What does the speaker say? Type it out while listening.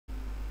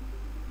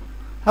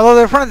Hello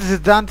there friends, this is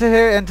Dante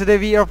here, and today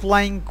we are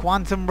playing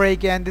Quantum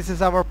Break, and this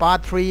is our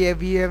part 3.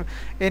 We have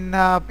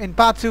in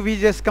part 2 we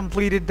just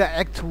completed the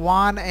act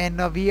 1,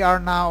 and we are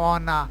now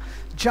on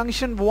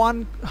junction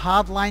 1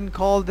 hardline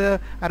called I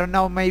don't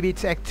know, maybe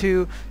it's act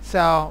 2.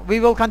 So we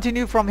will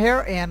continue from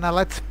here, and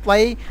let's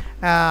play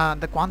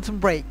the Quantum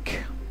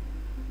Break.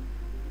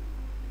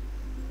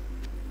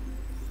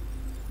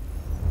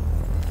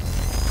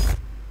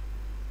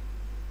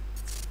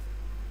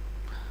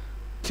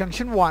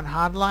 Junction 1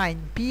 hardline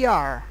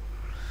PR.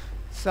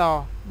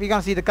 So we're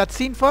gonna see the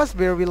cutscene first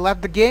where we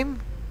left the game.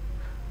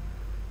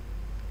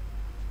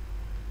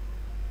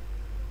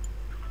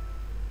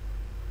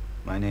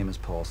 My name is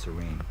Paul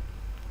Serene.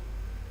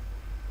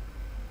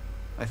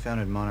 I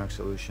founded Monarch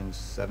Solutions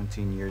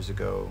 17 years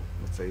ago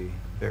with a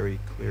very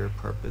clear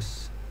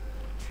purpose.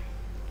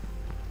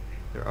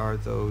 There are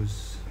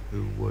those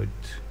who would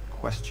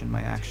question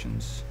my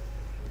actions.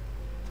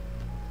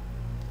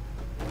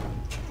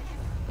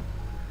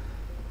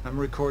 I'm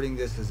recording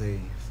this as a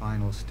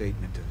final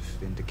statement of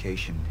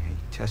vindication,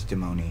 a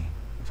testimony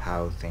of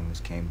how things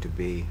came to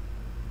be.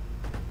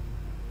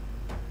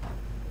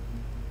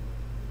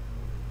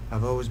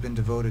 I've always been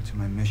devoted to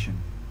my mission,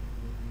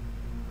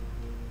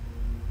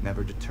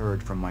 never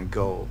deterred from my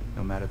goal,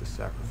 no matter the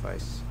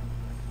sacrifice,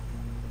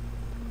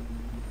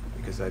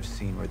 because I've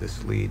seen where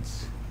this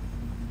leads.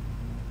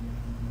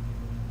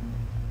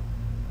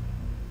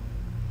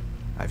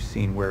 I've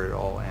seen where it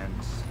all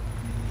ends.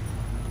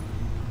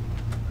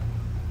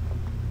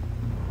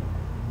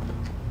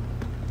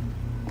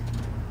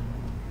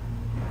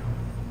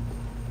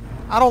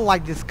 I don't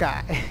like this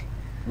guy.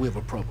 We have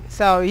a problem.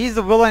 So he's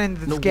the villain in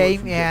this No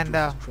game, word and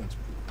from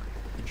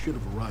It should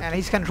have arrived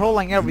he's on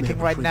controlling time. You may everything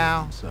have a right trigger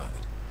now. inside.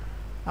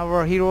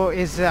 Our hero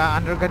is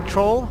under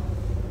control.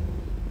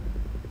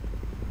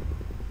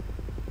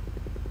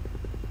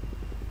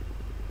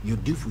 You're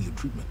due for your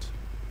treatment.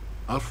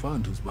 I'll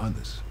find who's behind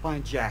this.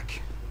 Find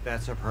Jack.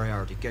 That's our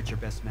priority. Get your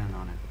best man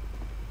on it.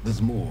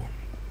 There's more.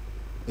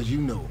 As you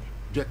know,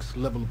 Jack's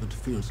level of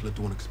interference led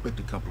to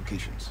unexpected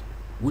complications.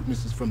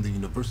 Witnesses from the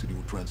university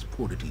were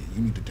transported here.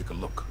 You need to take a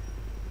look.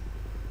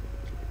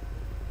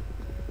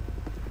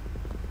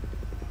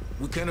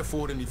 We can't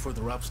afford any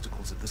further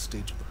obstacles at this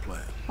stage of the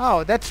plan.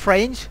 Oh, that's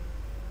strange.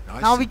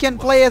 I Now we see can two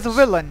play as a options.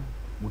 villain.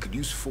 We could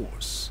use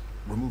force,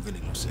 remove any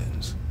loose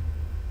ends.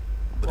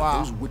 But if Wow,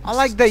 those I witnesses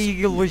like the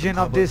disappear, illusion of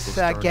public this will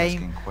start game.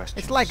 asking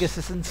questions. It's like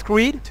Assassin's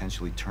Creed.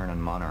 Potentially turn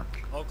on Monarch.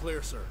 All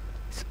clear, sir.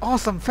 It's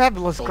awesome,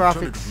 fabulous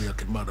Alternatively, graphics. I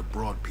could mount a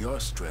broad PR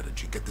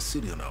strategy, get the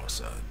city on our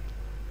side.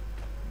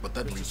 But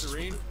that leaves us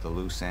with The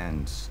loose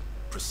ends.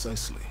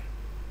 precisely.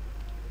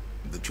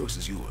 The choice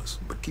is yours,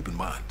 but keep in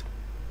mind,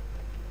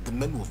 the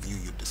men will view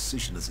your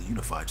decision as a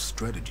unified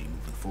strategy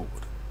moving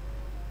forward.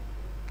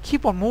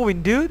 Keep on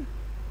moving, dude.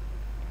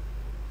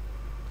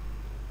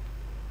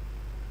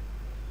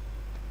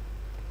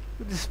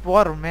 Look at this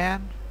water,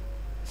 man.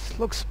 This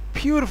looks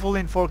beautiful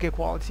in 4K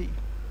quality.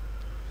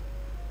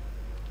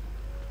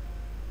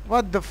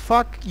 What the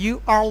fuck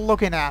you are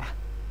looking at?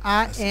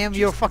 I am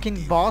your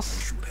fucking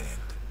boss.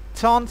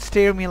 Don't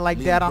stare me like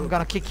that. I'm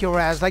gonna kick your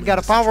ass. I got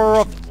a power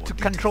up to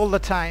control the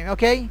time,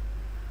 okay?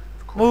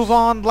 Move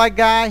on, black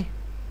guy.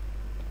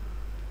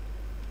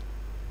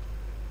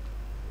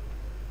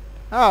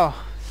 Oh,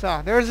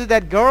 so there's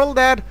that girl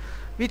that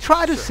we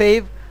tried to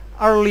save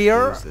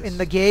earlier Who is this? in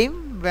the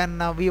game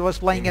when we was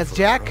playing Aiming as for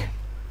Jack. her.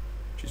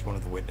 She's one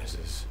of the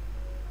witnesses.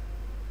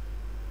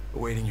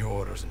 Awaiting your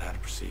orders on how to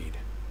proceed.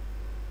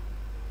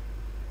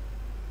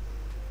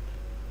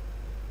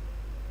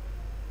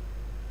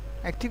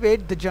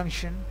 Activate the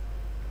junction.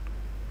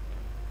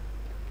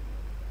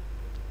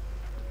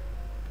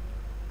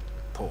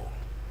 Paul,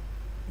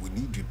 we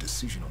need your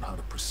decision on how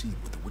to proceed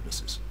with the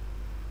witnesses.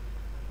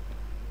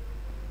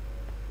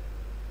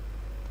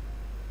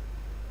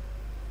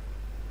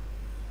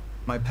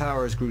 My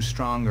powers grew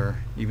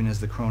stronger, even as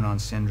the Chronon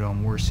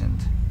syndrome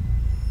worsened.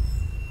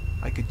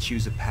 I could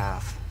choose a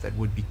path that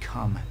would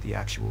become the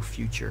actual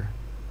future,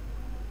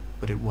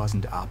 but it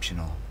wasn't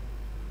optional.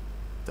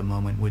 The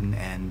moment wouldn't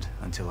end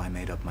until I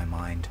made up my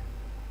mind.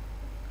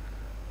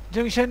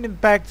 Junction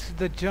impacts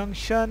the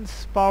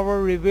junction's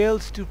power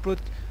reveals to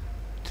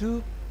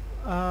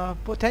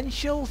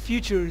potential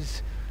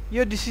futures.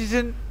 Your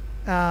decision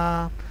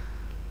at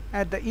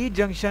the E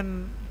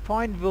junction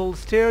point will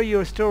steer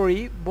your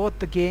story. Both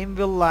the game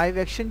will live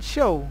action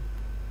show.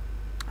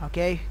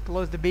 Okay,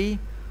 close the B.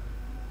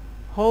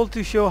 Hold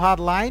to show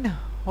hardline.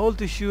 Hold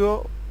to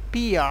show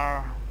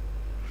PR.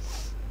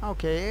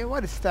 Okay,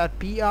 what is that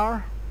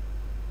PR?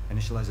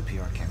 Initialize a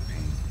PR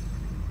campaign.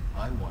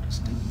 I want to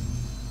stay.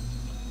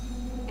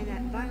 And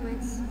that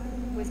violence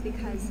was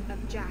because of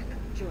Jack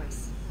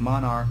Joyce.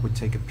 Monarch would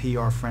take a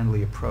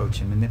PR-friendly approach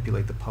and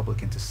manipulate the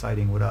public into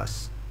siding with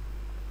us.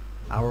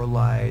 Our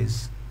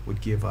lies would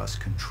give us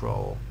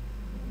control.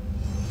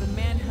 The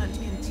manhunt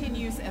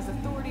continues as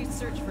authorities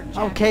search for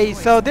Jack Okay,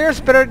 Joyce. so they're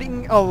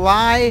spreading a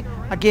lie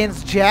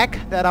against Jack,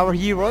 that our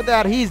hero,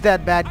 that he's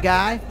that bad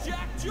guy.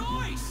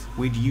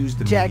 We'd use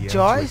the Jack media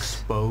Joyce? to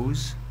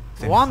expose,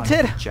 then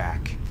Wanted? hunt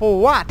Jack. For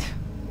what?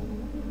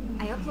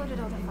 I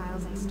uploaded all the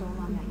files I stole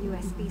on that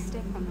USB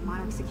stick from the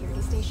Monarch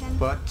security station.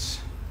 But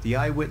the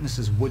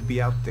eyewitnesses would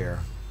be out there,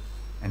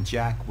 and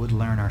Jack would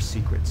learn our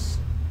secrets.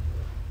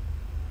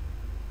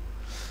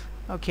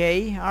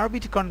 Okay, RB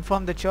to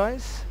confirm the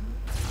choice.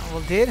 I will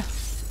did.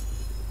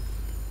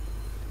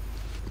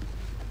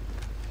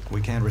 We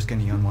can't risk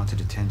any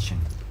unwanted attention.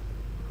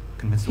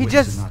 Convince the He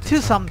witnesses just not to do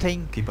talk.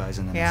 something. Keep eyes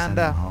on them and And send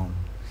them home.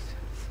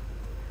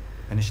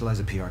 Initialize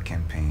a PR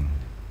campaign.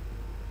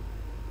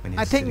 We need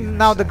I the think city on our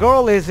now the side.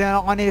 girl is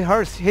on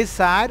his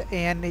side,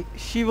 and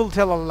she will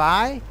tell a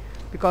lie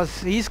because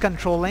he's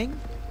controlling.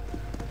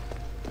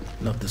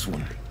 Not this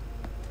one.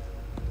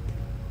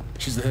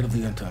 She's the head of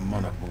the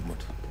anti-monarch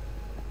movement.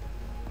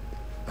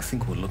 I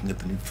think we're looking at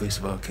the new face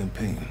of our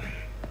campaign.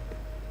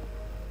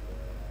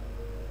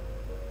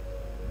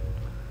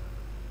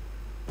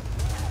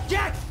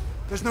 Jack!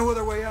 There's no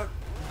other way out.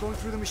 We're going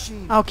through the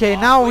machine. Okay,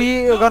 now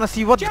we are gonna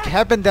see what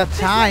happened that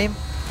time.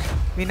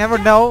 We never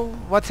know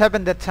what's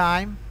happened that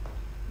time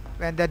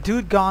when that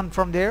dude gone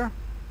from there.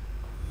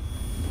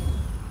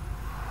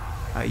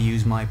 I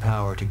use my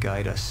power to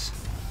guide us,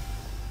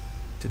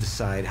 to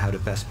decide how to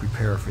best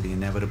prepare for the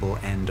inevitable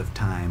end of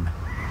time.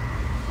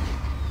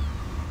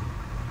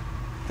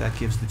 That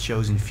gives the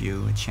chosen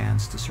few a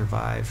chance to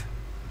survive.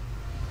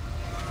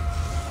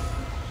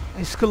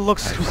 His school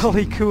looks I've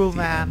really seen cool, the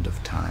man. end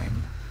of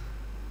time.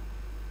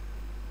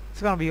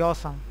 It's gonna be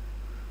awesome.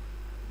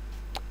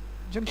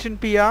 Junction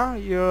PR,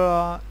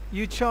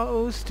 you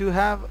chose to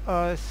have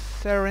a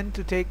Saren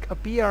to take a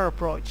PR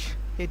approach.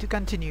 Okay, to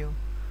continue.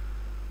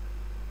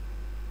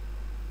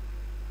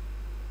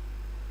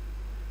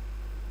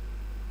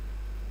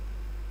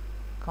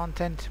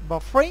 Content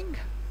buffering.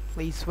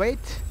 Please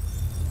wait.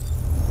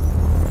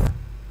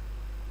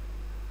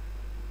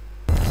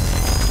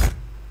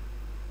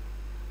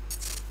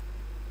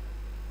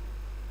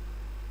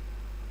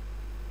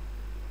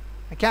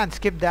 I can't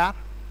skip that.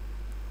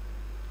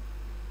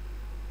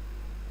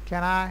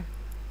 Can I?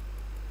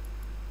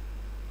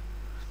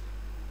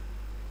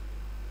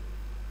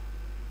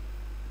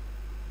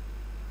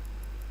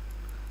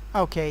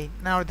 Okay,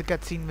 now the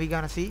cutscene we're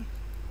gonna see.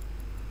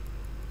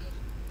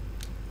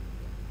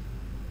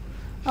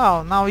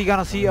 Oh, now we're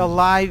gonna see a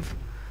live.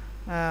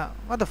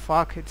 What the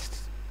fuck?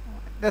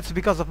 That's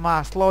because of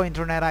my slow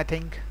internet, I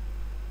think.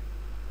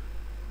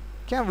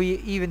 Can we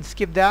even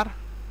skip that?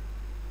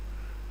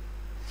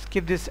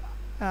 Skip this.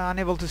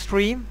 Unable to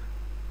stream.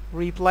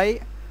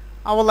 Replay.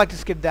 I would like to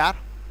skip that.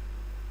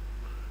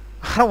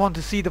 I don't want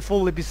to see the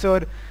full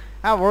episode.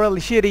 I have a really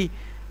shitty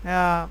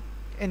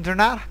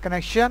internet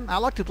connection. I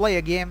like to play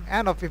a game.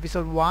 End of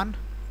episode 1.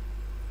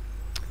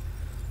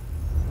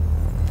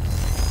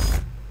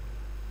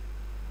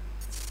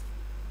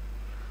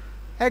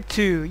 Act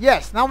 2.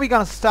 Yes, now we're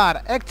gonna start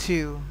Act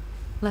 2.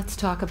 Let's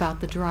talk about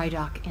the dry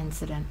dock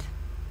incident.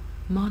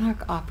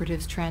 Monarch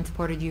operatives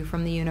transported you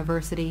from the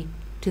university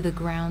to the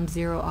ground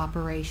zero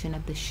operation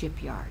at the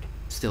shipyard.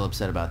 Still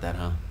upset about that,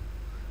 huh?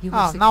 You were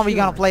Oh, now we're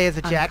gonna secured, play as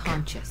a Jack.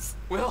 unconscious.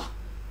 Will?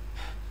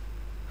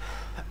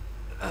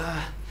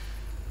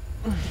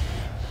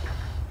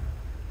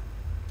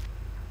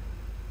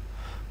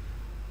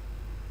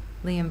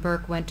 Liam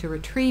Burke went to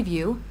retrieve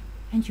you,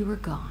 and you were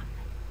gone.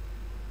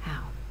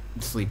 How?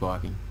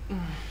 Sleepwalking.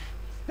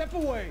 Step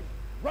away!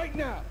 Right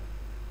now!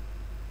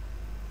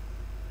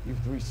 You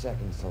have 3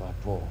 seconds till I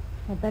pull,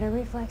 Had better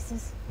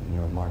reflexes. and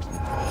you're a marksman.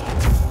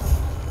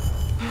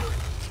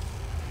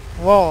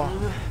 Whoa.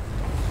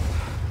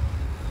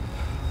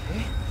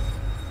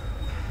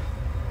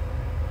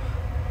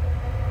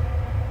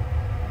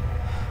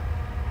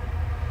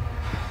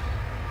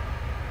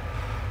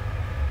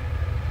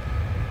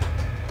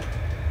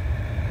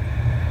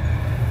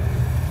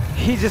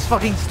 He just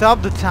fucking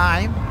stopped the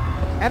time.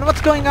 And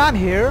what's going on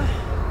here?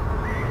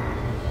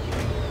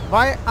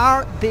 Why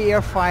are they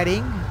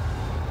fighting?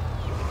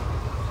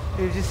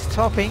 They're just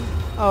stopping.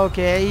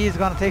 Okay, he's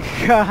gonna take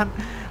a gun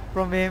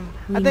from him.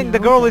 I We think the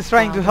know girl that is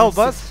trying to Father help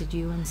us. assisted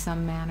you in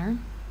some manner.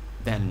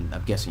 Then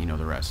I'm guessing you know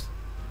the rest.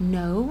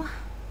 No,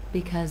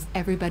 because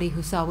everybody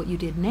who saw what you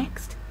did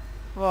next.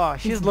 Wow,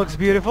 she He's looks not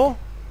beautiful.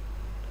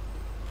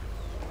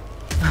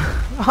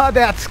 Oh,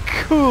 that's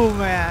cool,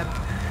 man.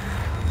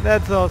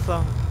 That's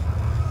awesome.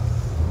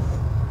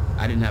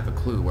 I didn't have a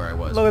clue where I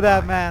was. Look at or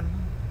that, why. man.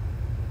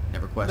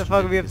 Never Where questioned the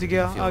fuck it we have to because it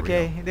go? didn't feel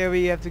Okay, real. there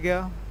we have to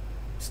go.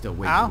 Still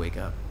waiting Ow. to wake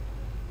up.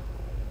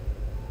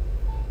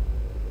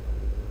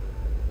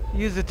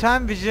 Use the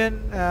time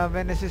vision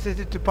when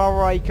necessitated to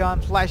power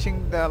icon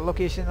flashing the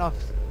location of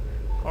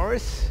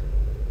course.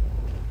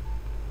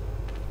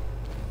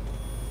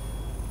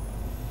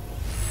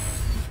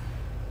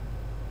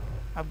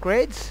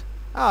 Upgrades?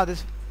 Oh,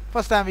 this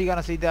first time we're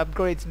gonna see the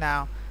upgrades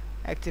now.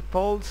 Active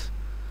pulse.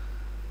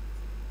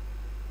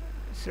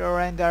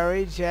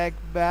 Surrender, Jack,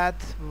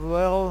 Bat,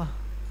 Will.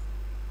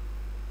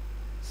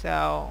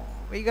 So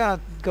we're gonna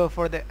go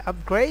for the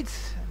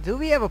upgrades. Do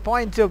we have a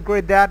point to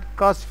upgrade that?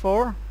 Cost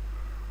 4?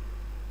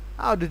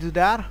 How to do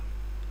that?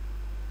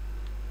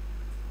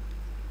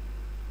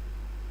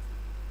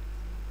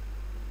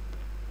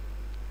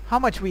 How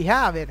much we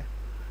have it?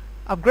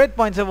 Upgrade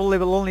points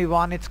available only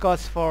one. It's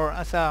cost for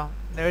so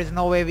there is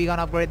no way we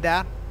gonna upgrade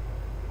that.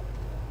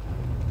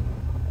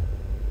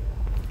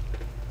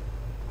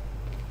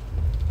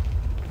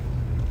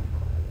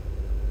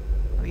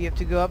 We have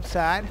to go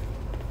upside.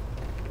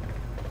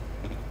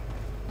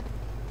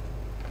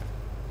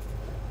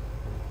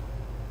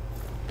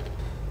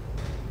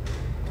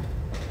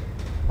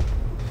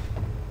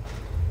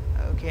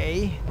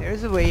 Okay,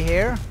 there's a way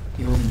here.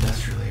 The old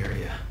industrial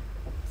area.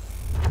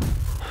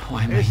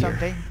 Why am I There's here?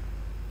 something.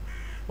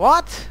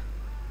 What?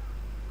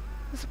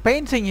 This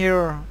painting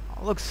here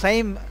looks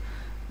same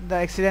the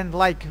accident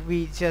like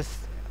we just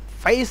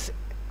face.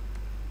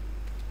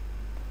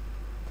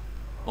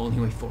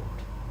 Only way forward.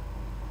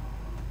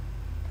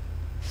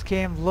 This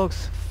game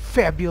looks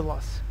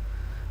fabulous.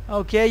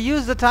 Okay,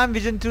 use the time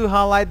vision to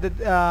highlight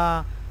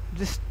the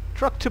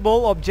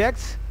destructible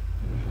objects.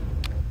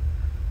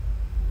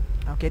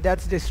 Okay,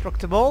 that's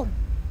destructible.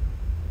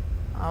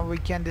 We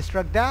can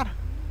destruct that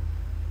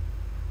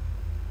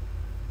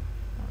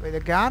with a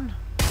gun.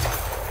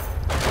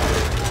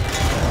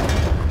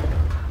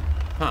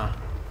 Huh.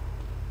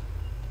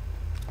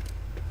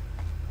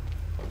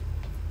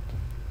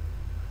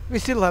 We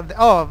still have the,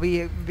 oh,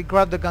 we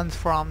grabbed the guns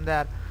from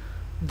that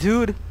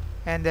dude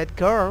and that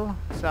girl.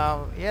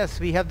 So yes,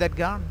 we have that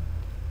gun.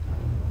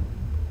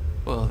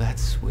 Well,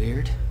 that's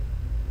weird.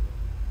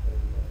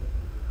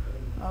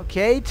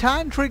 Okay,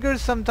 time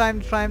triggers.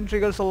 Sometimes time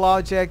triggers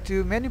allow Jack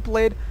to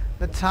manipulate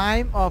the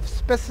time of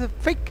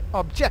specific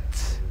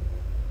objects.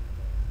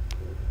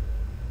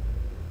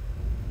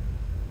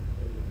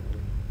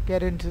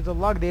 Get into the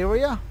locked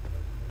area.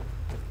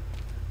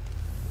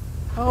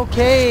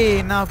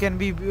 Okay, now can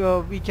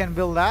we can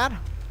build that.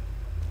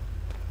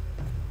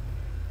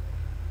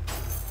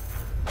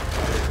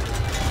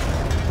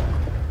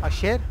 Oh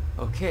shit.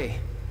 Okay,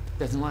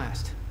 doesn't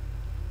last.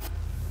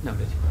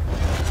 Noted.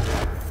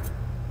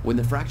 When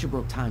the fracture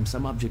broke time,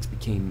 some objects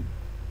became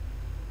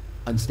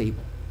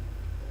unstable.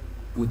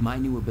 With my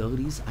new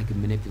abilities, I could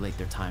manipulate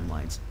their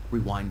timelines,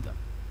 rewind them.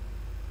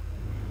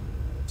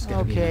 There's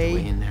gotta be another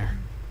way in there.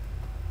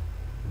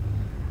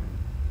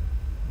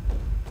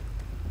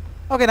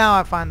 Okay, now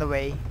I find the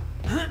way.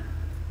 I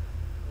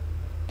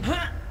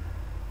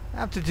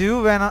have to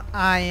do when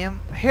I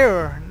am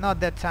here, not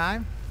that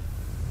time.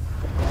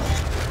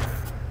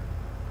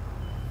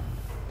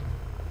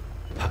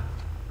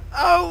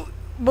 Oh,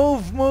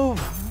 move,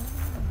 move.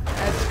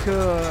 That's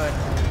good.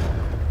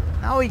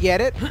 Now we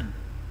get it.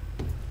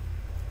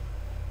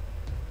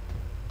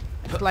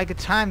 It's like a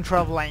time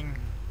traveling.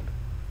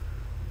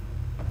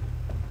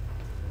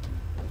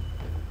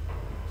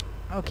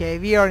 Okay,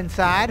 we are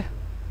inside.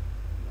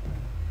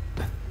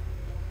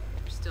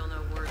 Still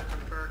no word from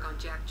Burke on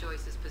Jack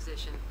Joyce's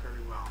position.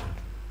 Very well.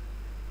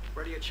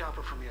 Ready a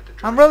chopper for me at the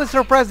I'm really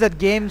surprised that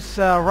games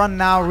run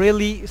now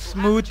really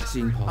smooth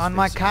on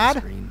my card.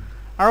 Screen.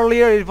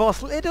 Earlier it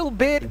was little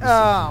bit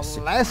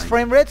less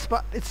frame rates,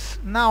 but it's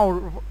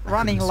now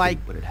running like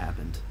what had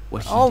happened.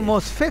 What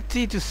almost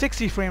 50 to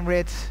 60 frame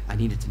rates. I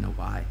needed to know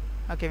why.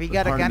 Okay, we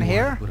got a gun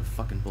here. Put a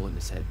fucking bullet in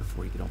his head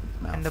before he could open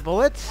his mouth. And the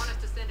bullets. Want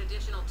us to send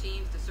additional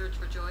teams to search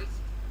for Joyce?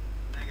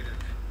 Negative.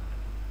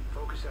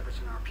 Focus efforts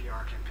in our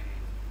PR campaign.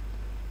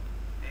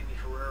 Amy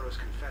Ferrero's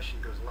confession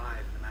goes live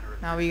in a matter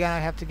of Now we're gonna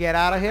have to get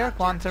out of here.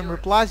 Quantum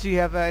replies. You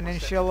have an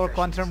initial or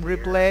quantum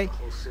replay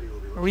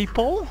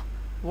repo.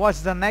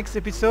 Watch the next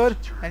episode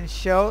and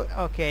show.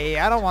 Okay,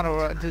 I don't want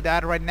to do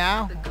that right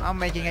now. I'm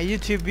making a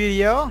YouTube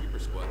video.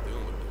 Looks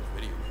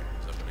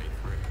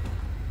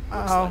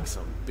like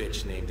some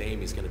bitch named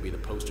Amy's gonna be the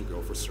poster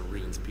girl for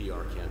Serene's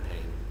PR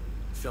campaign,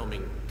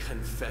 filming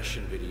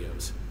confession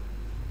videos.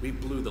 We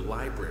blew the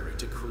library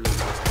to create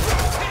this.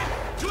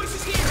 Joyce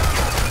is here!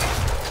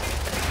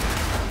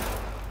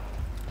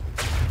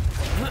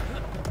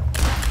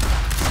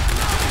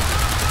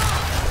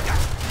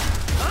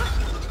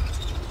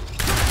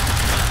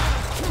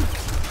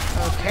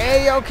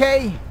 Okay,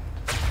 okay.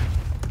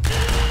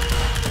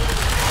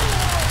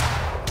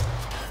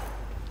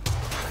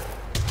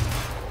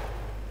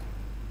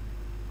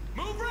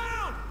 Move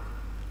around!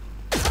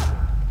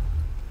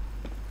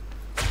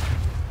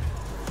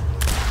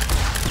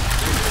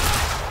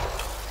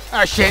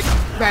 Oh shit,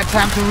 bad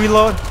time to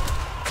reload.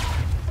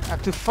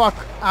 Have to fuck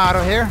out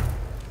of here.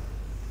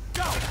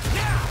 Go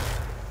now!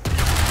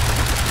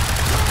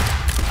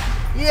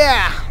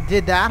 Yeah,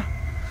 did that.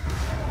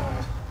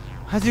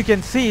 As you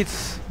can see,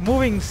 it's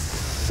moving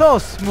so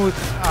smooth.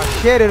 Oh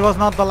shit, it was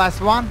not the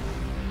last one.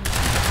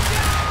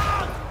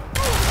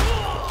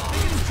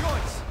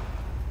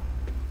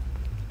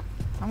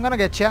 I'm gonna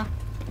get ya.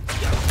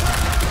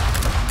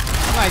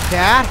 Like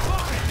that.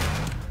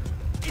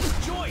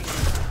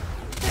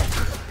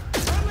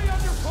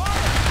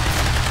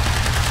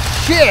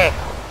 Shit!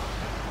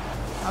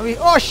 I mean,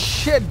 oh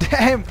shit,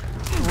 damn!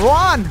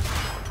 Run!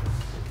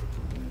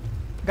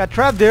 Got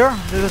trapped there.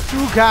 There's a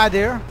two guy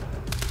there.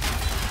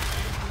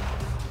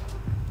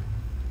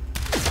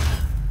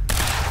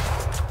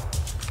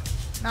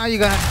 Now you're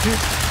gonna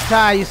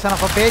die, you son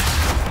of a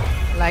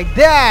bitch. Like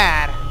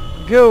that!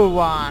 Good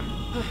one.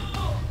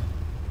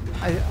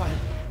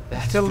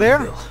 That's Still free there?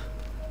 will.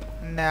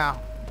 No.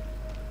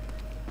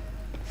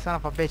 Son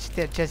of a bitch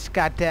that just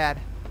got dead.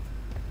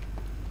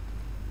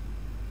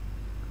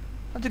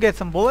 Want to get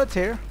some bullets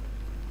here.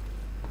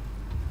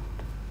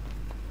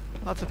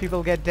 Lots of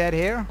people get dead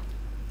here.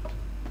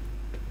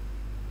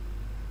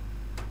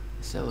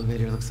 This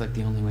elevator looks like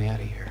the only way out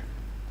of here.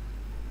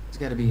 There's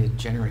got to be a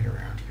generator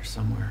around here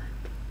somewhere.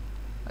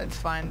 Let's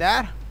find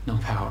that. No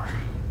power.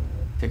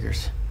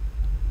 Figures.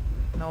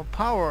 No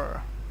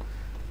power.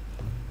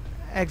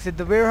 Exit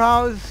the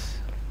warehouse.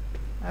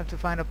 I have to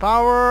find a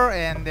power,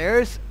 and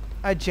there's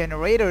a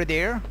generator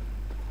there.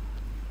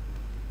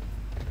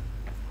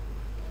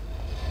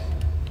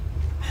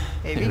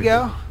 Here There we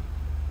go.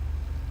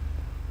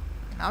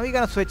 Now we're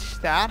gonna switch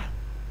that. What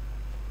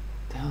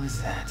the hell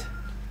is that?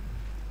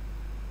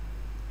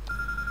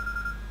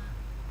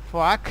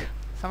 Fuck.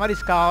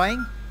 Somebody's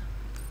calling.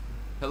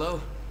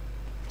 Hello?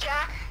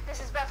 Jack,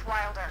 this is Beth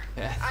Wilder.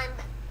 Beth. I'm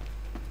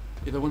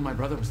You're the one my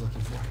brother was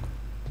looking for.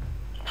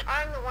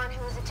 the one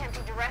who was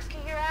attempting to rescue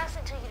your ass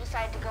until you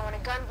decided to go on a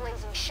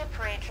gun-blazing ship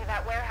parade through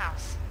that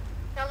warehouse.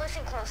 Now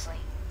listen closely.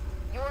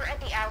 You're at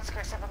the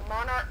outskirts of a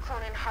Monarch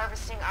Cronin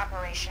harvesting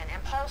operation,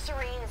 and Paul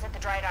Serene is at the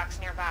dry docks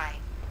nearby.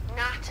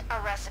 Not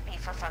a recipe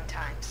for fun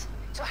times.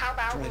 So how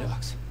about Dry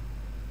docks.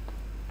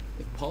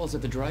 If Paul's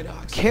at the dry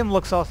docks, Kim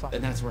looks awesome.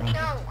 then that's where I'm.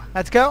 No.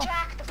 Let's go.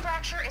 Jack, the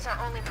fracture is our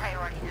only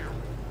priority now.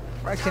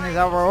 Fraction is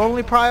our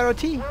only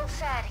priority. Will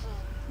said he...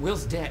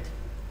 Will's dead.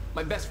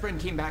 My best friend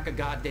came back a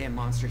goddamn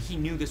monster. He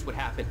knew this would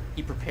happen.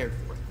 He prepared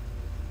for it.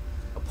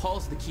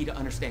 Paul's the key to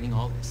understanding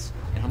all this.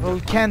 And I'm Well,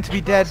 gonna can't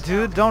be dead,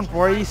 dude. Don't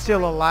worry, he's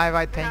still alive,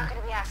 I You're think. not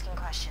going to be asking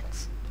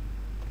questions.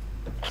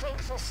 Think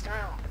this through.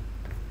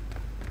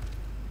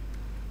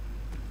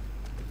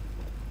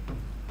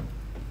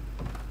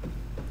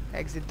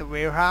 Exit the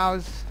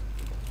warehouse.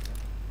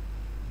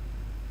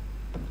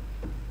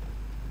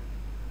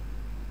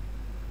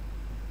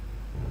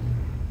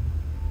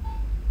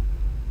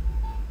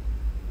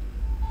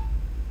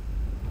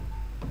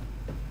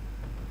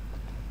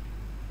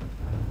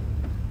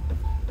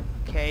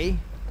 Okay.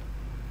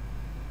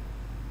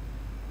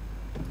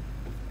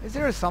 Is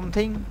there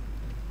something?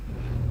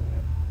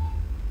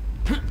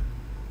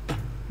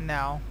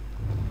 No.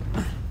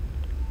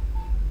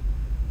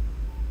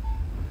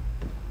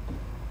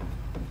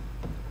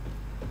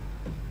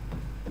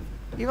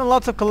 Even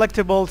lots of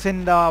collectibles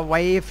in the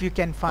way if you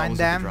can find Paul's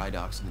at them. the dry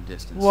docks in the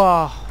distance.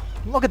 Wow.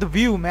 Look at the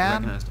view, I man.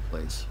 recognize the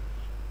place.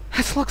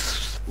 This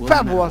looks Will had a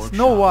fabulous. workshop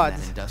No in words.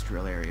 that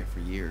industrial area for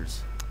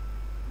years.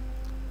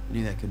 I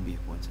knew that couldn't be a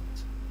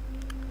coincidence.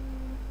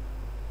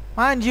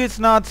 Mind you, it's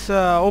not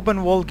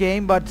open world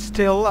game, but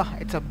still,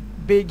 it's a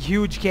big,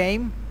 huge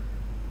game.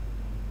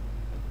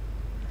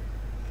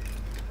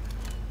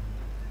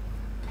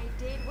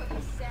 I did what you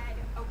said,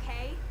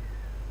 okay?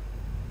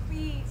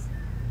 Please.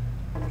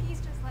 Please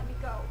just let me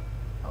go.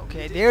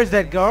 Okay, there's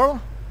that girl.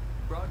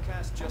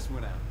 Broadcast just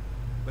went out,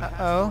 but Hatch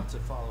Uh-oh. wants a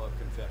follow-up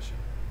confession.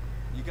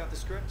 You got the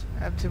script?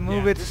 I have to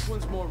move Yeah, it this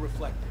one's more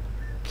reflective.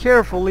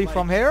 carefully Like,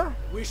 from here.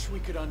 Wish we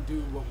could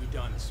undo what we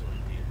done, sort of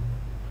deal.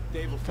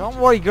 Dave will Don't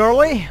feature worry, you.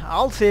 girlie.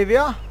 I'll save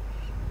ya.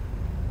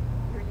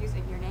 You're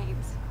using your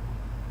names.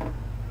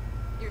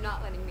 You're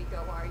not letting me go,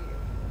 are you?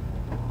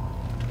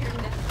 You're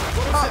never...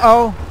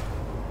 Uh-oh.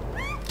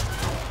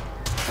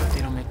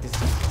 They don't make this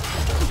easy.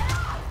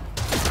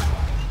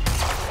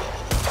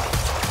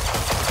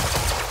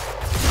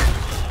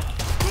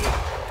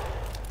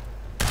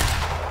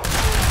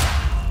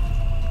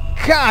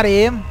 Got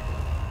him.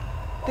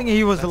 I think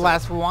he was the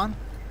last one.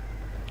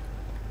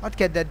 Let's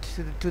get that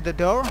to the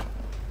door.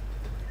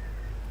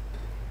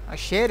 Oh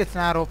shit, it's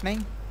not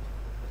opening.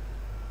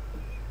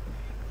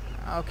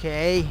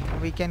 Okay,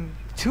 we can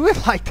do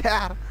it like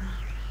that.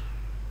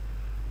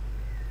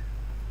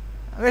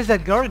 Where's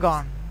that girl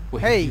gone?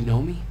 Wait, Hey. you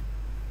know me?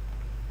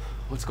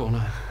 What's going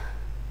on?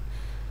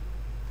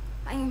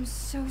 I am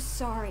so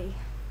sorry.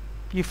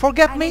 You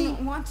forget I me?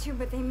 didn't want to,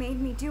 but they made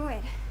me do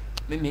it.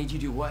 They made you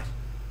do what?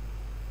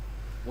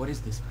 What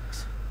is this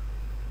place?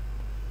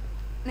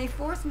 They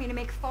forced me to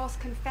make false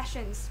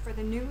confessions for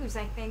the news,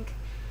 I think.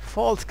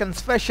 False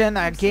confession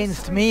I'm so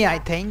against sorry, me, I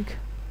Jack. think.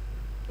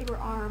 They were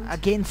armed.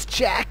 Against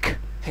Jack.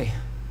 Hey,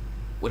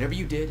 whatever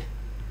you did,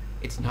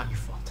 it's not your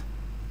fault.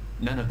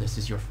 None of this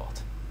is your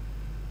fault.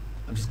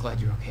 I'm just glad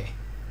you're okay.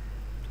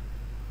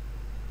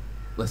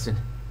 Listen,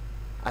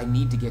 I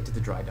need to get to the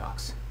dry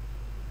docks.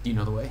 Do you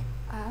know the way?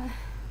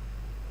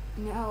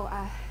 No,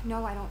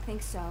 I don't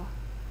think so.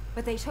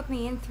 But they took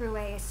me in through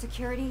a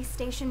security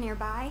station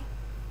nearby.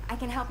 I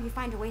can help you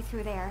find a way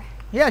through there.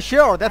 Yeah,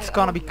 sure. That's I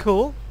gonna owe be you.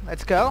 cool.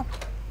 Let's go.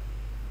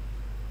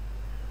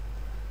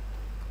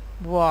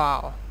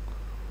 Wow.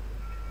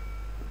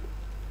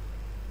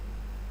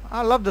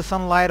 I love the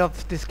sunlight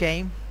of this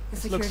game. The It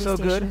security looks so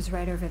station good. is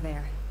right over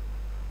there.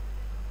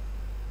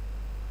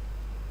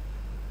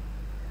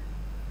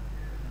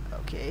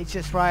 Okay, it's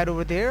just right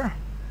over there.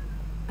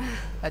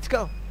 Let's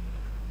go.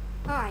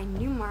 Oh, I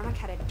knew Marnock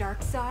had a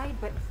dark side,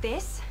 but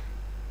this?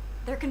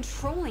 They're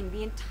controlling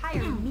the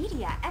entire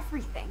media,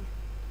 everything.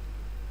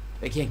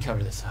 They can't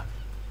cover this up.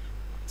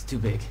 It's too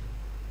big.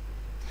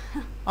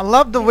 I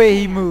love the You way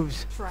he can.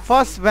 moves. Trust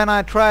First, when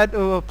I tried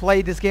to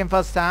play this game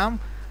first time,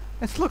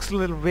 it looks a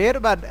little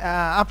weird, but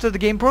after the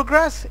game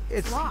progress,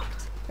 It's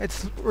locked.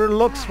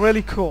 looks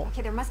really cool.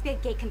 Okay, there must be a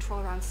gate control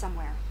around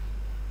somewhere.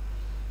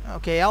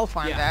 Okay, I'll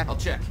find that. I'll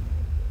check.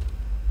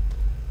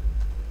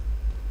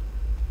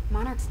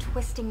 Monarch's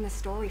twisting the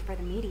story for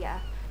the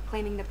media,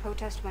 claiming the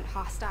protest went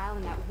hostile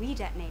and that we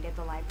detonated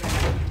the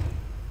library.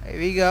 Here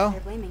we go.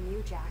 They're blaming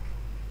you, Jack.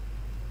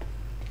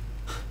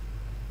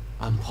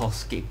 I'm Paul's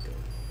scapegoat.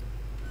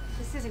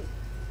 This isn't...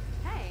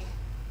 Hey,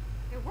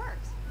 it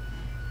worked.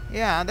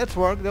 Yeah, that's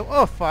worked.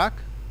 Oh fuck.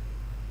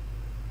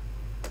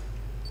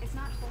 It's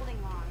not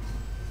holding long.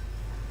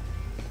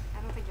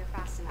 I don't think you're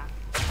fast enough.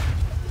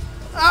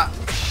 Ah,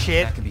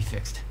 shit. That could be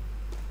fixed.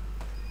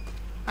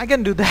 I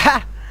can do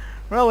that.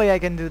 Really, I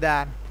can do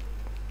that.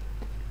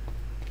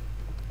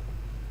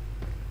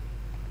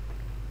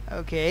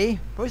 Okay,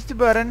 push the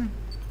button.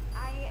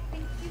 I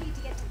think you need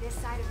to get to this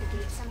side of the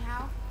gate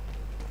somehow.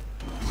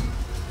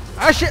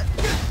 Ah shit!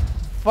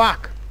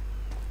 Fuck.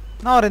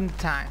 Not in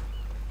time.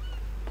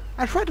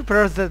 I tried to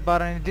press that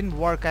button, it didn't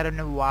work, I don't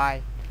know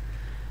why.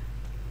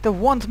 They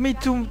want me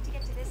to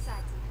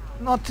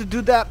not to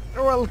do that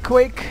real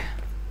quick.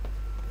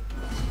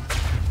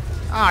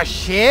 Ah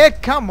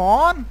shit, come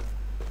on!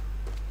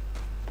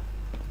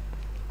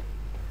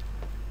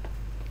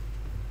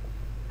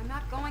 I'm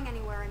not going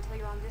anywhere until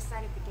you're on this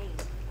side of the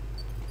gate.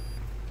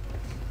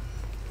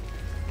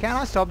 Can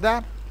I stop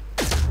that?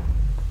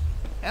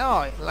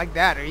 Oh, like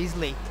that,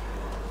 easily.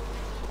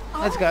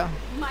 Let's go.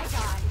 My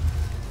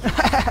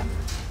god.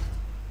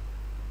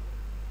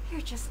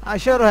 You're just... I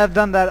should have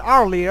done that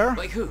earlier.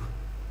 Like who?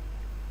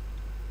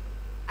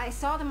 I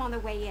saw them on the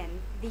way in.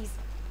 These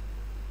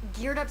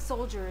geared up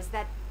soldiers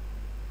that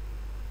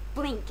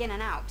blink in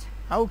and out.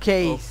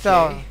 Okay,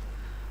 so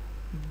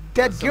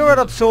that geared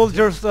up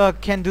soldiers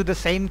can do the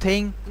same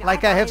thing,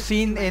 like I have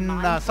seen in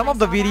some of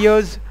the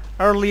videos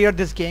earlier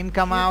this game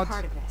come out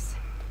Part of this.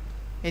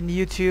 in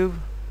YouTube.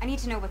 I need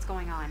to know what's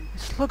going on.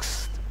 This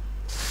looks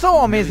so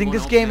amazing.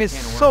 This game is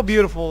so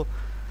beautiful,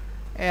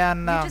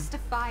 and You just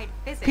defied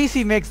physics.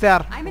 PC makes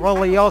that I'm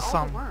really entitled to all the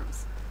awesome.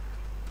 worms.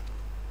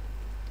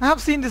 I have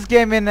seen this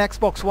game in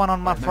Xbox One on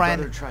my brother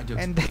friend, tried to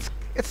and explain.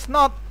 it's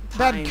not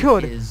that Time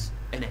good. is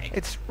an egg,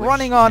 It's which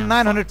running is on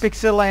now 900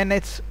 pixel, and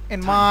it's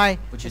in my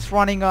which it's is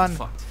running on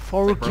fucked.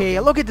 4K.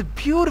 broken. Look at the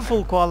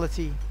beautiful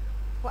quality.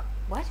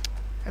 What?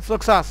 It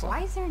looks awesome.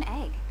 Why is there an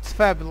egg? It's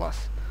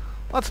fabulous.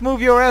 Let's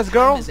move your ass,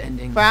 girl. Time is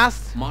ending.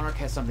 Fast. Monarch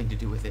has something to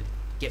do with it.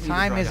 Get me to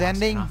Time the is dry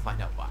docks ending. and I'll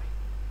find out why.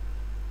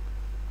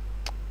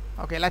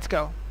 Okay, let's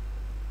go.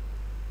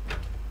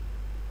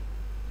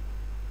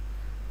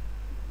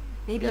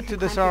 Maybe Get you to can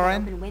the climb through that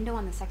siren. open window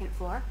on the second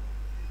floor.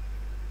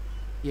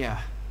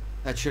 Yeah,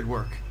 that should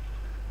work.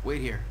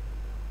 Wait here.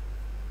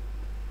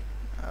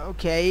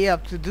 Okay, you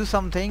have to do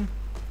something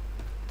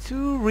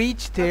to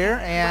reach there,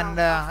 and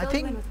I'll I fill you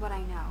in think with what I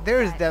know,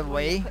 there is but that when you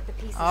way put the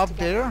pieces up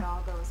together, there. It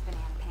all goes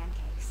banana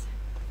pancakes.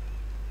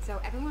 So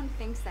everyone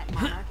thinks that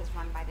Monarch is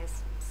run by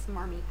this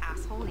smarmy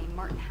asshole named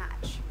Martin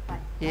Hatch, but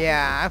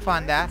Yeah, I everyone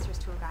found here that. answers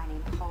to a guy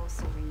named Paul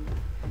Serene,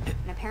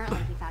 and apparently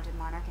he founded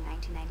Monarch in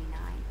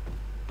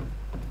 1999.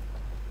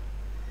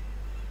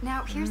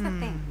 Now here's the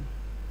thing.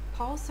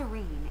 Paul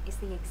Serene is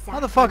the exact How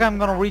the fuck same I'm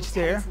gonna guy reach who's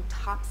heading there? some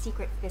top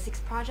secret physics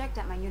project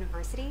at my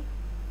university.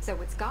 So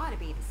it's gotta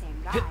be the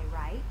same guy,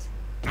 right?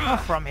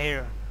 Not from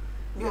here.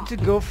 You have to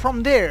go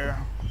from there.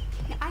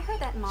 I heard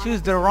that Monarch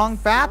Choose the was wrong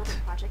gonna steal path.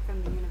 the project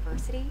from the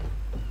university,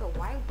 but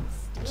why would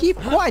steal Keep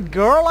something? quiet,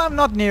 girl. I'm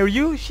not near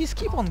you. She's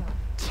keep on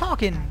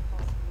talking.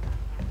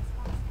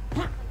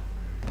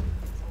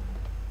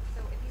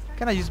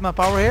 Can I use my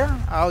power here?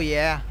 Oh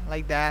yeah,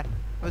 like that.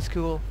 That's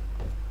cool.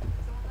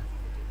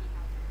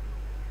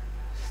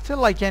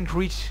 Still I can't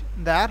reach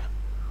that.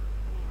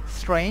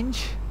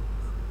 Strange.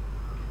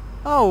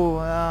 Oh,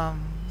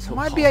 So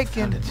might Paul be I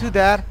can founded do Monarch.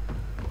 that.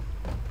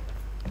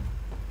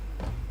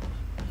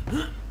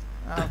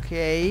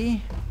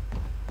 Okay.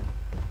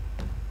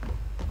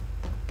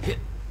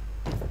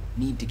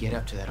 Need to get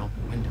up to that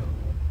open window.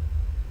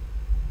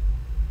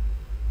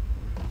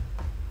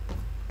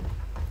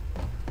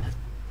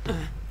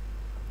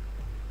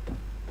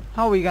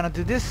 How are we gonna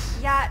do this?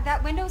 Yeah,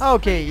 that window's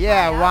Okay, pretty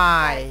yeah, high up,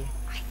 why?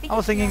 but I think I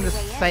was it's the thinking the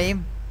only way in.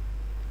 same.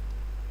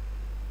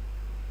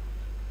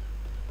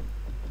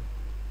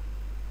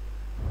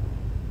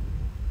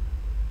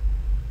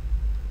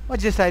 What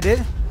just I did?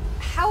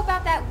 How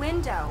about that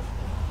window?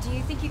 Do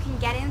you think you can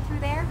get in through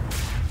there?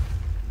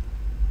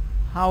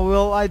 How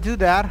will I do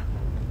that?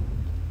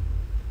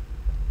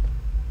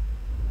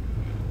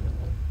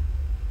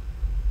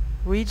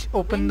 Reach,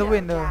 open the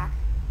window. Jack.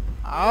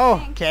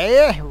 Oh,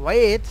 okay,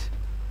 wait.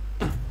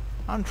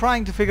 I'm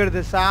trying to figure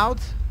this out.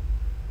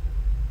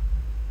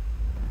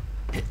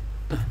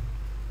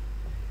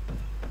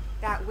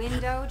 That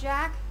window,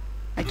 Jack?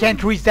 I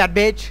can't reach that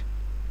bitch.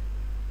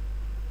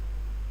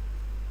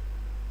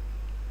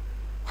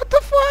 What the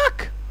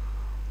fuck?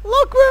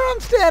 Look where I'm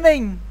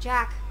standing.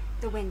 Jack,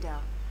 the window.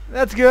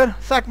 That's good.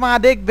 Suck my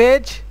dick,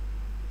 bitch.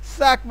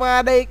 Suck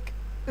my dick.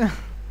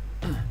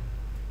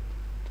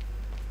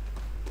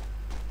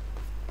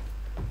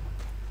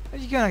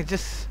 gonna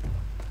just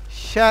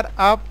shut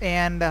up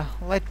and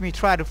let me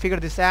try to figure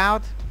this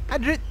out? I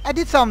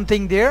did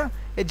something there.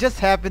 It just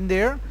happened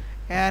there,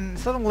 and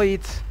suddenly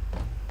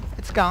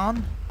it's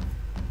gone.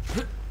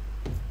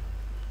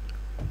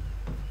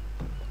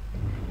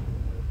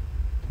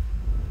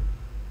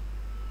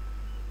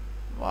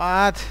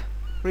 What?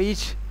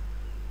 Reach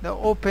the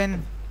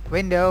open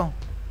window.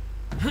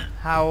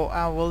 How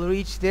I will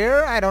reach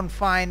there? I don't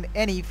find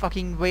any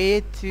fucking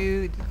way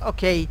to...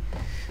 Okay,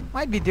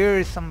 might be there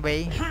is some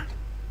way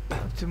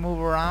to move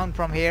around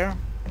from here.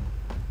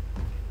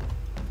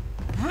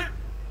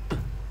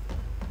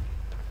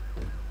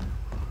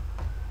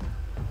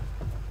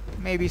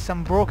 Maybe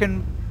some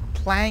broken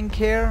plank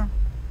here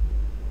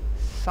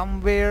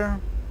somewhere.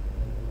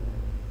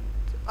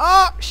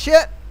 Oh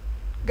shit,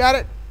 got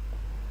it.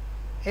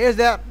 Here's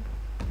that.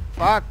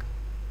 Fuck,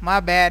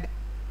 my bad.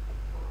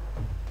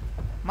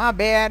 My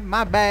bad,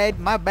 my bad,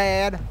 my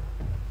bad.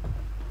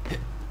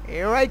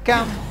 Here I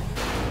come.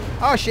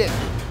 Oh shit.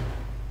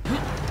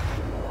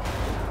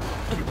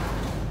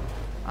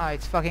 Oh,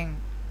 it's fucking...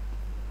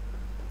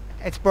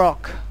 It's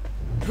broke.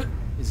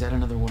 Is that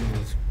another one of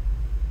those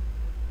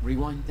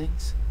rewind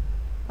things?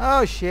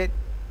 Oh shit.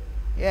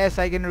 Yes,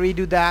 I can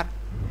redo that.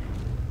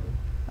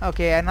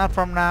 Okay, not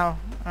from now.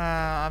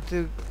 I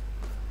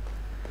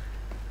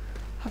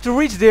have to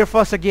reach there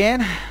first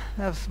again.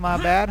 That's my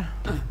bad.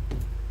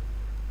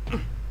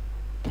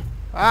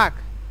 Fuck.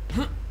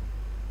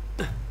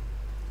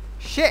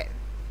 Shit.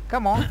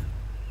 Come on.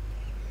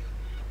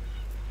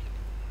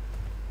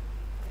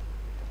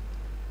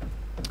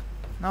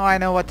 Now I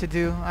know what to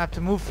do. I have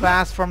to move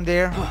fast from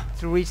there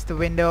to reach the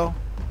window.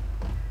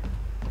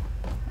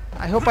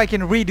 I hope I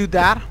can redo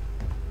that.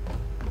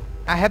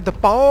 I have the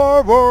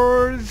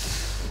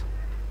powers.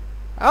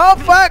 Oh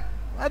fuck!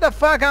 What the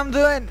fuck I'm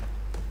doing?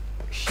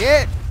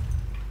 Shit.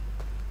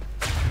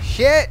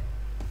 Shit.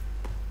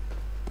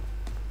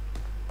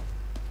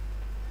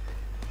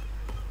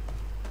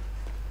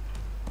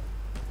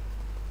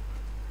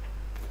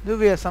 Do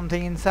we have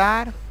something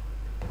inside?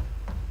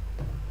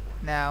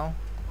 No,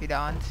 we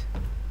don't.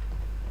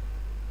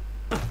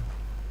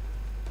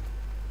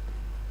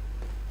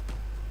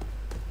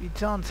 We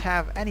don't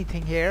have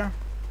anything here.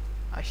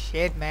 Oh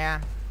shit,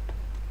 man.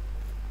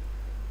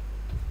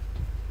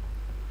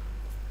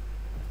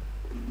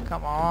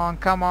 Come on,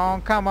 come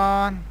on, come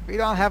on. We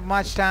don't have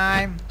much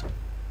time.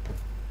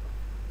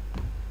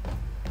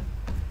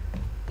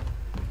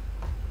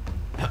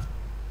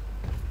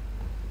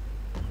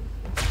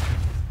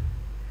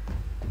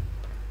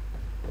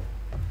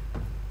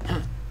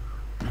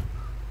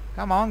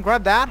 Come on,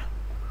 grab that.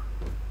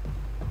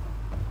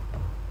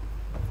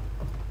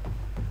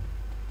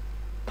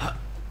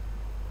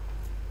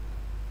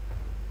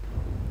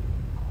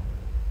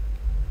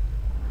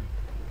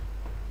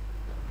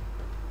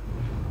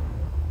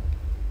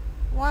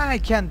 Why I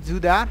can't do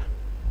that?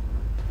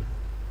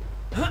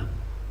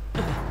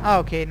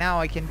 Okay, now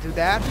I can do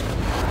that.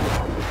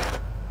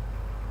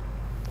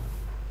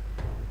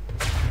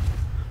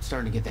 I'm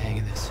starting to get the hang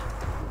of this.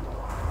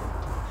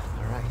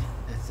 Alright,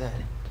 that's that.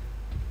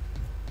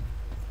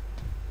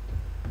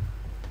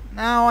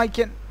 Now I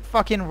can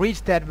fucking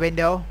reach that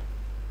window.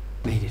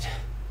 Made it.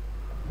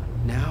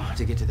 Now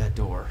to get to that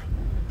door.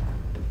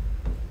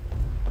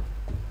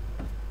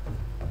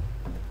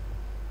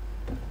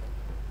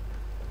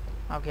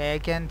 Okay, I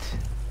can't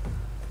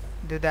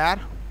do that.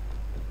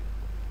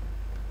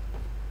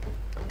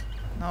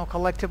 No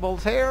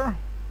collectibles here.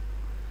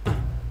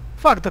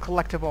 Fuck the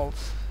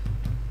collectibles.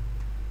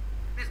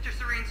 Mr.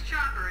 Serene's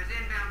chopper is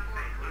inbound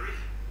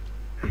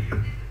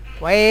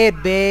for... Wait,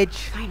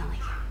 bitch. Finally.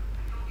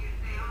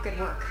 Good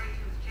work.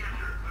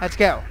 Let's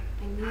go.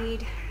 I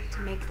need to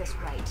make this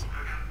right.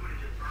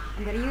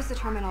 I'm gonna use the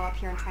terminal up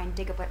here and try and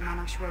dig up what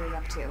Monarch's really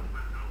up to.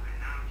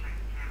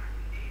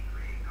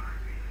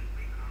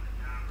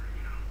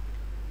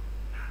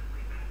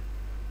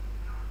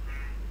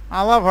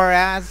 I love her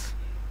ass.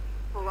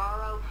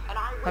 Ferraro and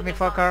I Let me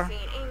fuck her.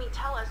 Amy,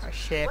 tell us Oh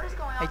shit. what is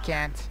going I on.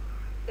 can't.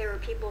 There were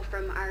people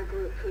from our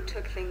group who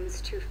took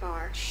things too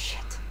far.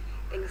 Shit.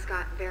 Things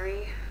got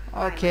very...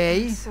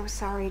 Okay. I'm so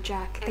sorry,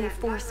 Jack. They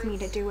forced me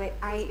to do it.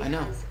 I know.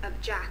 Because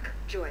of Jack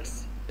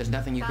Joyce. There's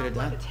nothing you could have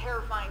done. Like a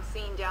terrifying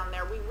scene down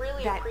there. We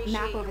really That appreciate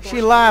map over there.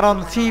 She lied on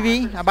the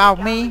TV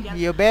about me,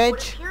 you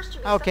bitch.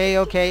 Okay,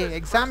 okay.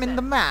 Examine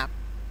the map.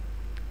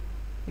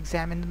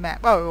 Examine the map.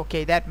 Oh,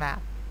 okay, that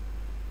map.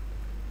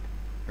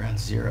 Ground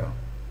Zero.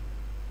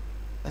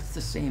 That's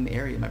the same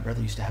area my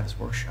brother used to have his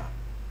workshop.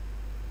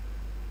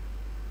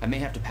 I may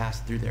have to pass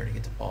through there to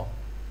get to Paul.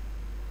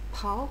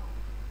 Paul?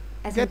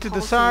 As Get to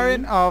the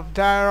siren of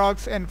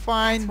Dirox and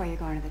find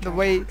the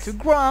way to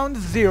Ground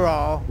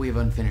Zero. We have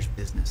unfinished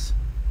business.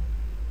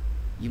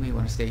 You may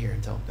want to stay here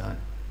until I'm done.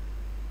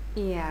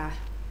 Yeah.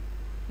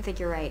 I think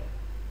you're right.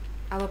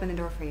 I'll open the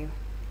door for you.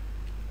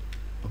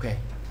 Okay.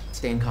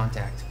 Stay in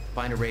contact.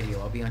 Find a radio.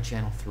 I'll be on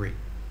channel 3.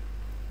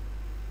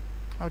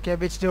 Okay,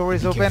 which door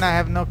is Be open? careful. I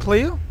have no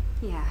clue.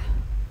 Yeah.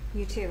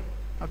 You too.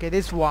 Okay,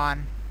 this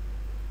one.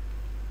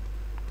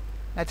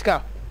 Let's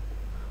go.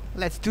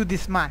 Let's do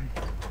this, man.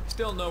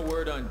 Still no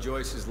word on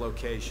Joyce's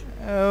location.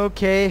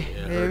 Okay,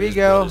 Yeah, there heard we his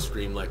go. brother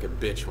screamed like a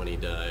bitch when he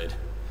died.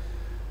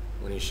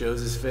 When he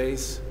shows his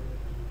face,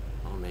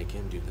 I'll make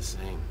him do the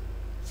same.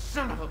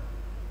 Son of a...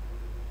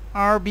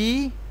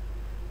 RB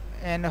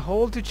and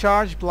hold to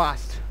charge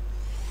blast.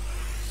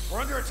 We're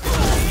under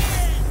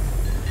attack.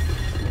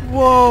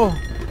 Whoa!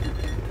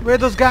 Where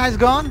those guys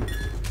gone?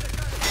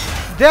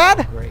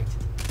 Dead? Great.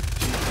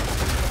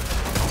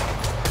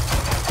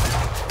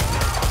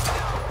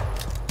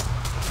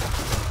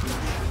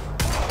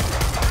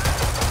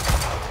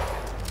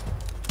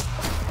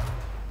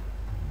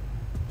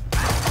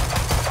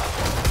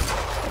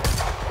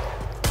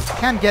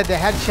 Can't get the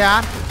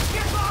headshot.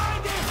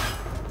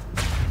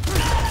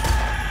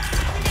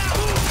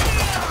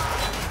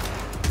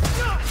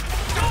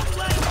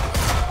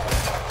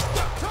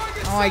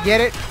 Oh, I get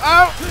it.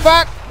 Oh,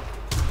 fuck!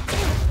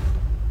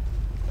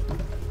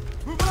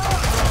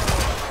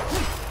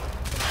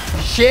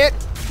 Shit!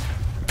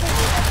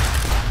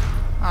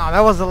 Oh, that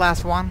was the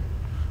last one.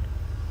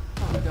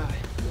 Oh, God.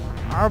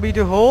 RB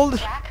to hold.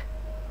 Jack,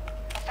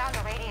 I found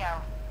a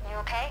radio. You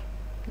okay?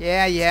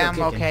 Yeah, I'm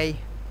Still kicking. okay.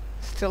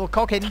 Still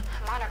cooking.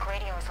 Monarch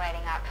radio is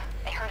lighting up.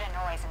 They heard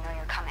a noise and know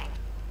you're coming.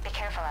 Be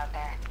careful out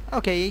there.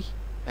 Okay.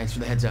 Thanks for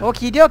the heads up.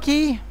 Okie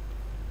dokie.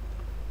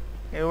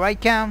 Here I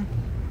come.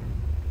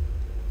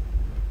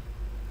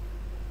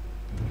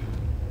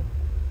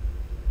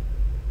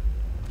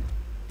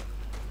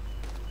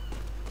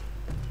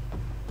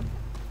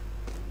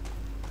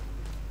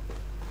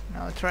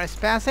 No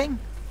trespassing.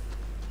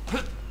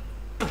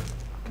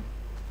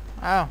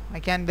 Oh, I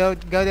can't go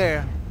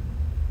there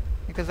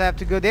because I have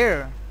to go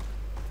there.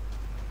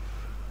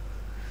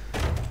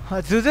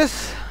 Let's do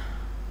this.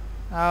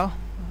 Oh,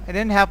 it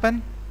didn't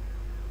happen.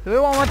 Do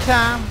it one more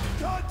time.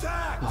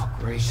 Oh,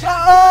 great.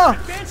 Oh!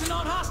 Advancing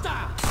on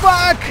hostile.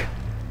 Fuck!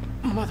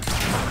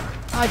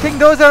 I think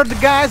those are the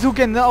guys who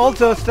can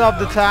also stop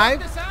the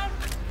tide.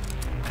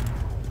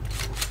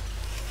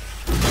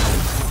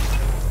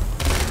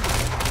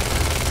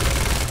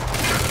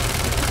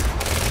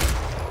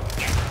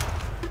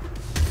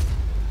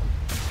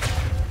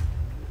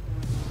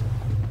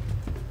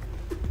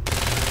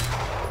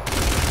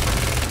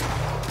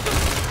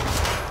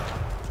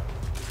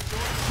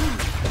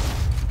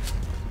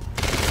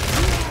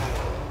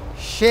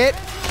 Shit,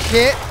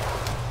 shit,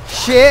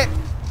 shit.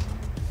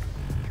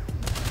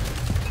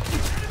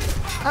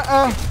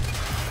 Uh-oh.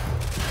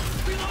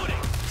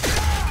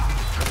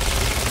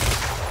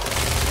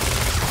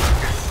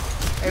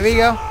 Here we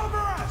go.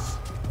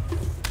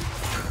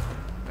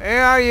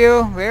 Where are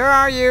you? Where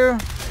are you?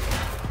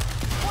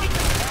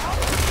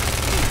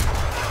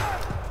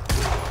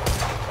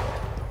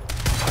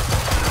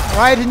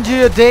 Right into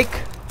your dick.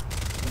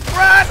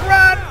 Run,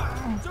 run!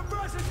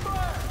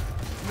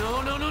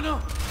 No, no, no,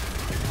 no.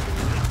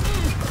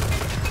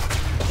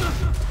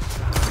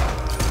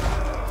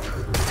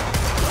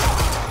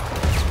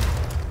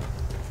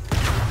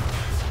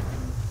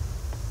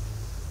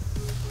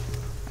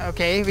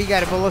 Okay, we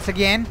got bullets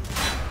again.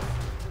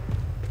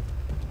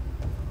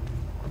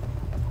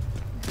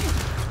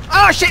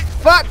 Oh shit!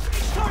 Fuck!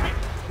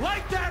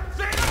 Like that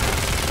thing.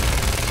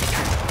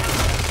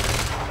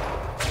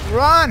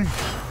 Run!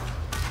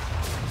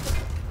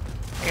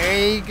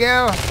 There you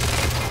go.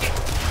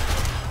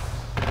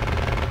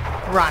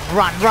 Run,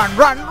 run, run,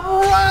 run,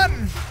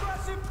 run!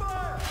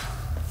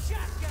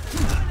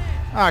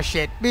 Oh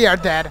shit, we are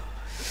dead.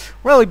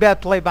 Really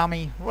bad play by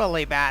me.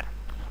 Really bad.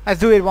 Let's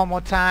do it one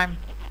more time.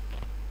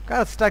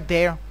 Got stuck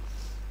there.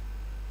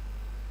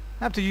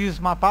 I have to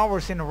use my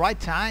powers in the right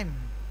time.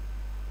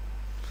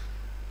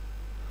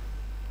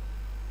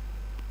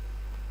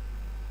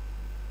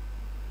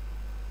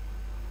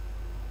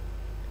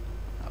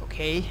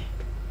 Okay.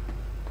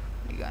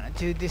 We're gonna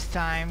do this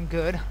time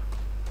good.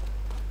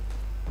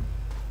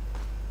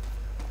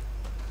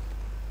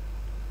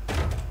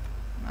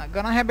 Not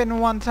gonna happen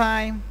one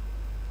time.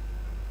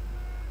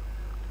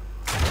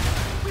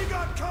 We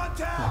got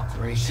contact. Oh,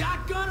 great.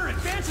 Shotgunner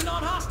advancing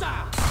on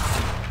hostile.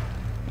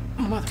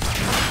 Mother...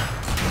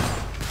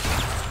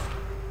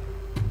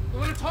 You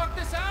want to talk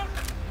this out?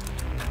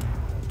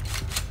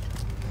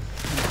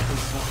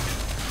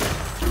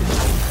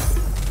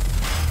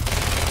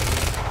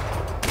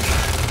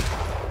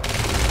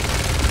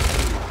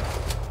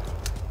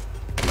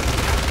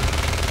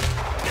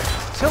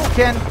 Still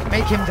can't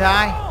make him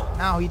die.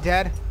 Now he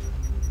dead.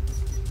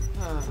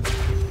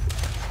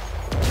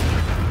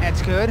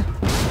 That's good.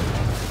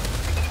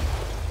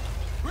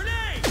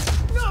 Grenade!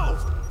 No!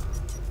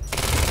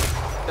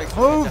 Thanks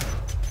for the Move! heads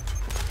up.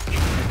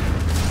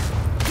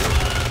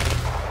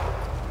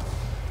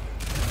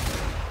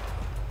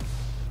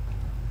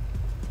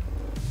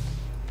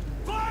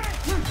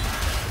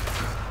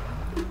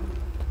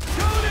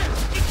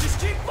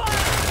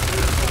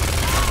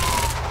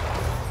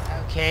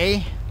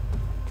 Okay.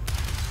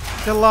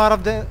 Still a lot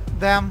of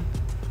them.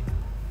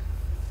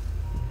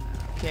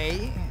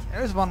 Okay.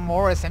 There's one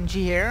more SMG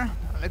here.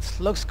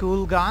 Looks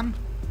cool gun.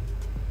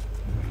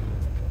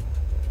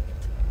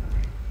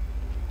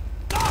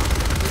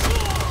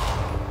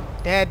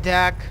 Dead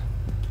duck.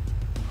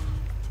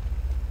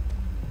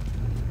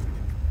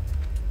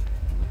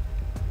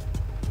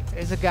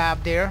 There's a guy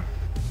up there.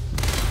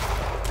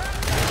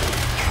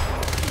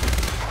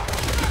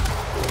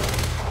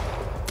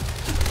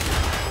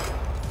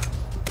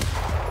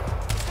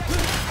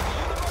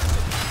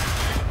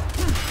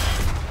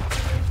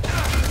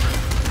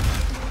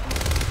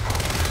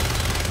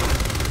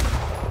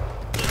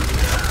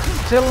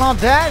 Still not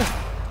dead?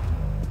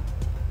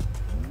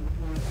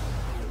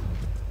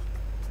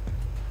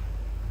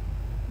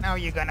 Now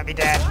you're gonna be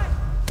dead.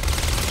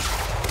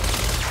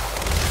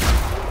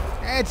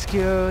 It's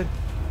good.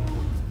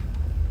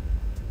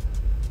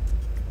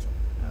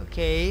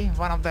 Okay,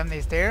 one of them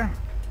is there.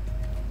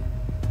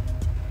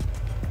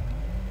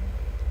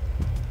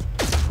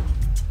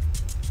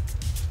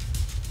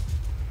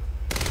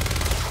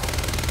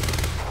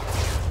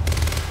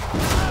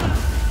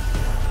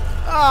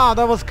 Oh,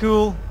 that was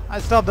cool. I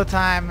stopped the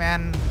time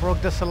and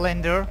broke the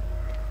cylinder.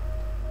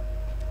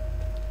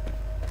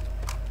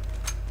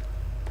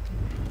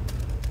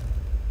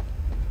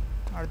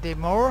 Are there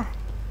more?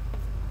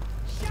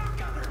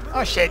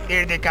 Oh shit,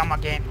 here they come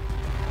again.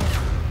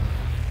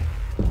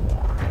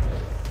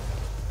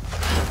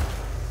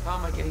 How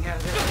am I getting out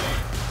of there?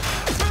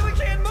 I really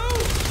can't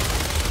move!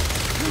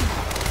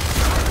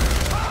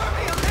 Follow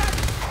me, I'm dead!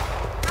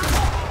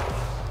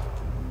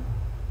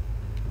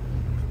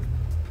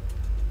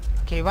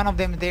 Okay, one of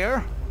them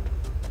there.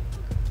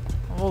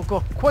 We'll go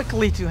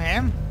quickly to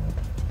him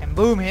and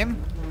boom him.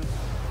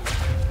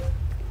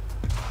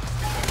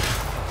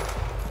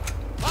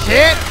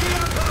 Shit!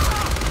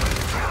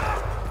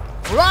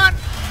 Run!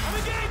 I'm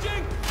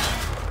engaging!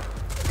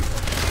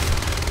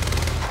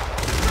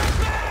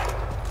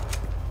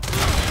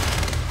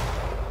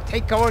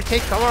 Take cover,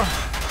 take cover.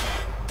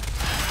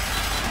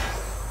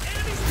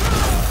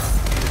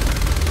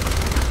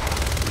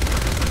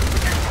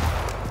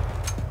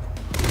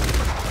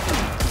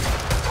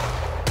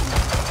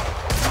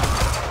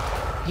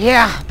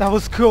 Yeah, that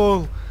was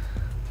cool.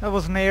 That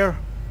was near.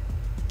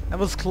 That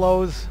was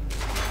close.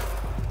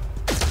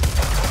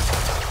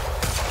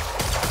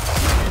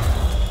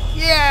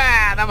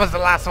 Yeah, that was the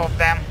last of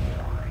them.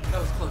 That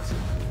was close.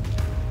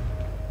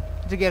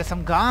 To get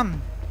some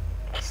gun.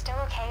 Still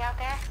okay out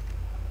there?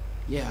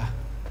 Yeah.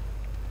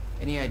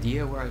 Any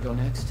idea where I go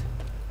next?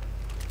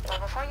 Well,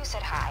 before you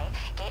said hi,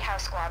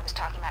 Gatehouse Squad was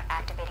talking about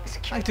activating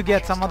security. I like to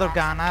get some measures other to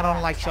gun. I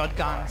don't like second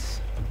floor.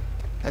 shotguns.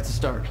 That's a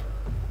start.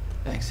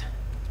 Thanks.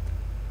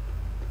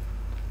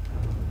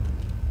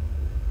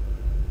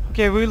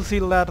 Okay, we'll see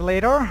that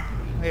later.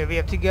 Where we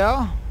have to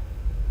go.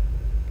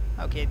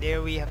 Okay,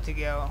 there we have to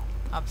go.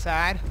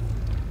 Upside.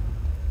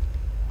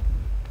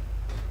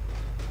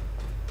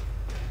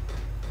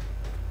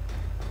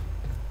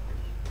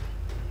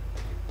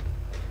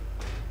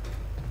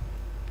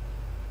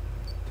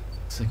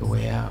 Looks like a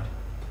way out.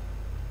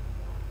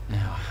 Now,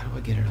 how do I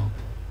get it open?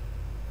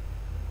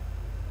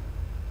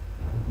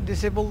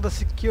 Disable the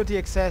security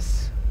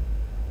access.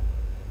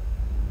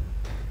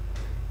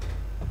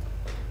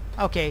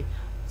 Okay,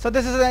 so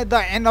this is at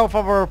the end of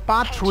our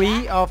part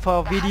 3 of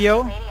a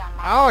video.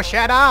 Oh,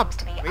 shut up!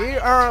 We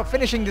are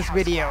finishing this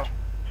video.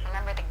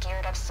 Remember the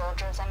geared up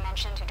soldiers I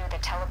mentioned who do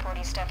the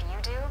teleporty stuff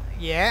you do?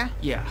 Yeah?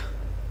 Yeah.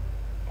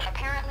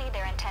 Apparently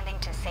they're intending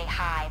to say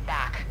hi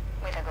back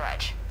with a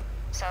grudge.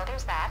 So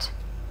there's that.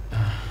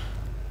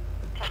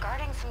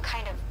 Regarding some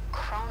kind of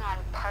chronon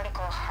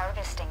particle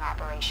harvesting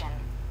operation.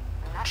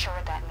 I'm not sure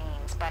what that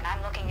means, but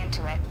I'm looking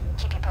into it.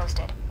 Keep you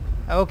posted.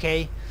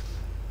 Okay.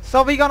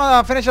 So we're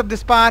gonna finish up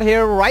this part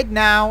here right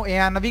now,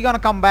 and we're gonna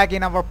come back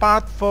in our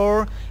part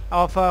 4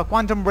 of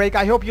Quantum Break.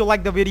 I hope you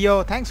liked the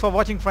video. Thanks for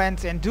watching,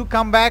 friends, and do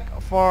come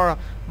back for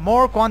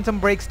more Quantum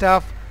Break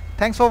stuff.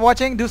 Thanks for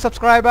watching. Do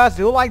subscribe us.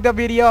 Do like the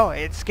video.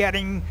 It's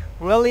getting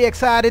really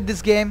excited,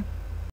 this game.